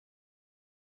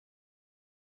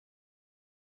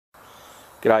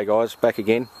G'day guys, back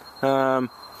again.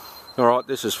 Alright,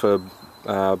 this is for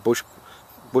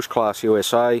BUSHCLASS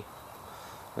USA,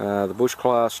 the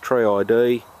BUSHCLASS tree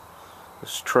ID.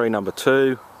 This is tree number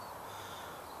 2.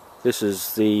 This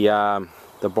is the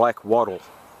black wattle,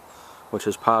 which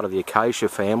is part of the acacia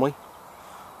family.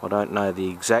 I don't know the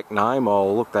exact name.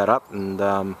 I'll look that up and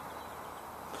I'll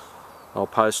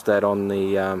post that on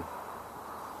the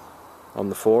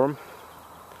forum.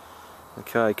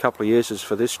 Okay, a couple of uses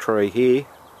for this tree here.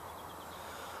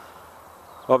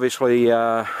 Obviously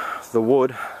the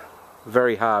wood,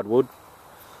 very hard wood,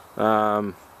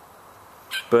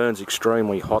 burns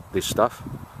extremely hot, this stuff.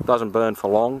 Doesn't burn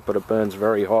for long, but it burns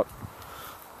very hot.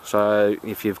 So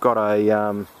if you've got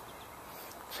a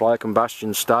slow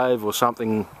combustion stove or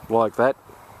something like that,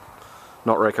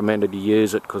 not recommended to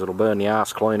use it because it'll burn the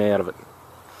arse clean out of it.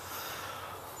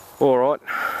 Alright,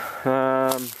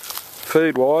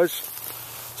 food wise,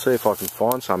 see if I can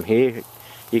find some here.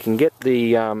 You can get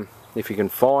the, if you can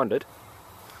find it,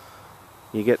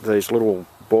 you get these little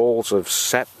balls of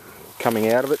sap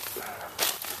coming out of it,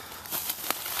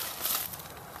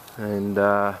 and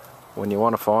when you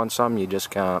want to find some you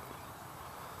just can't.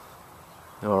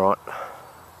 Alright,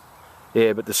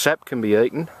 yeah, but the sap can be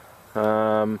eaten.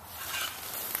 Apparently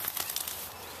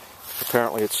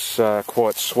it's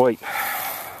quite sweet.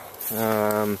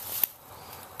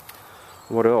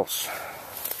 What else?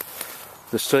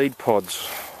 The seed pods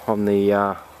on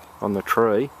the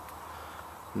tree,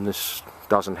 and this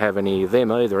doesn't have any of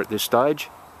them either at this stage,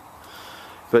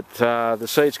 but the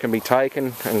seeds can be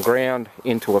taken and ground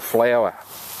into a flour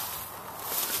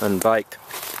and baked.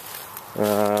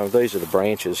 These are the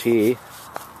branches here,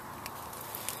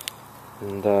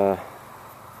 and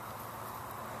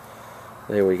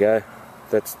there we go.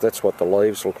 That's what the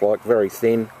leaves look like, very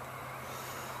thin.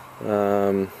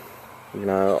 You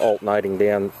know, alternating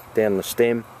down the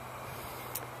stem.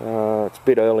 It's a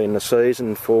bit early in the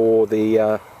season for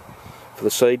the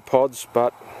seed pods,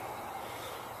 but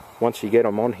once you get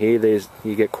them on here,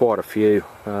 you get quite a few.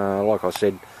 Like I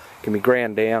said, can be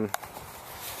ground down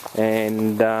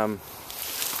and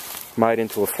made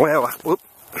into a flour. Whoop!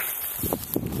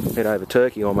 Head over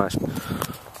turkey almost.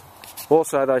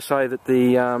 Also, they say that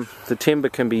the timber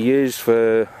can be used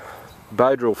for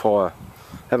bow drill fire.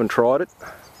 Haven't tried it,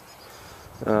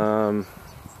 but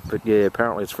yeah,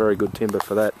 apparently it's very good timber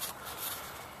for that.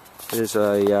 There's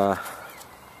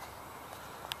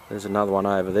another one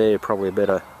over there, probably a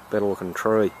better looking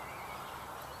tree.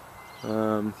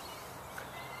 Yeah,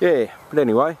 but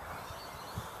anyway,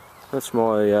 that's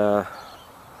my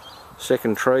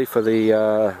second tree for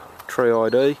the tree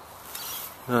ID.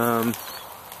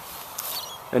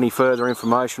 Any further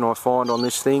information I find on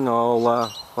this thing, I'll,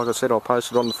 like I said, I'll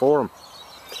post it on the forum.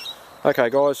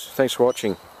 Okay guys, thanks for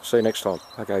watching. See you next time.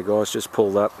 Okay guys, just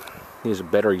pulled up. Here's a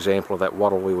better example of that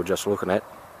wattle we were just looking at.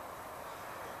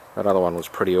 That other one was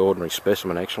pretty ordinary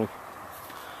specimen actually.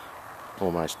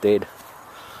 Almost dead.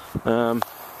 Yeah,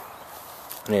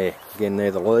 again they're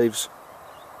the leaves.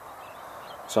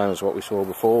 Same as what we saw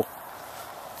before.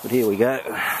 But here we go.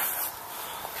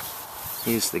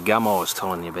 Here's the gum I was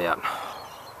telling you about.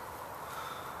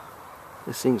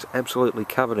 This thing's absolutely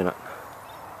covered in it.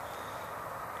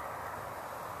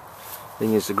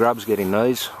 Thing is, the grubs get in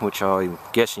these, which I'm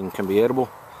guessing can be edible,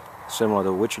 similar to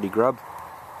a witchetty grub.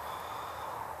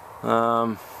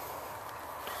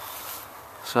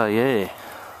 So yeah,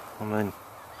 I mean,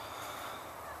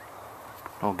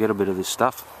 I'll get a bit of this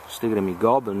stuff, stick it in my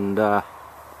gob, and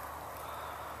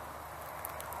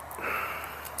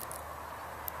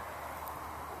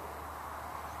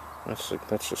that's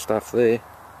the stuff there.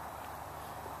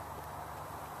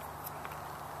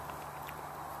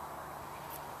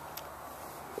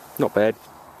 Not bad,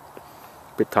 a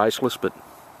bit tasteless, but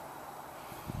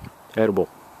edible.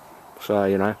 So,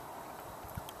 you know,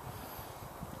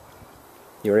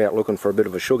 you're out looking for a bit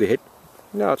of a sugar hit.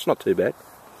 No, it's not too bad.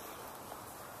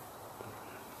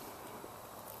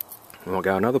 I'll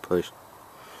go another piece.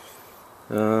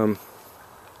 Yeah,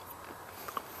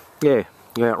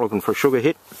 you're out looking for a sugar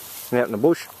hit out in the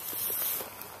bush.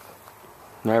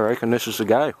 I reckon this is the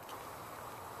go.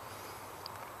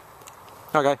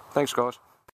 Okay, thanks guys.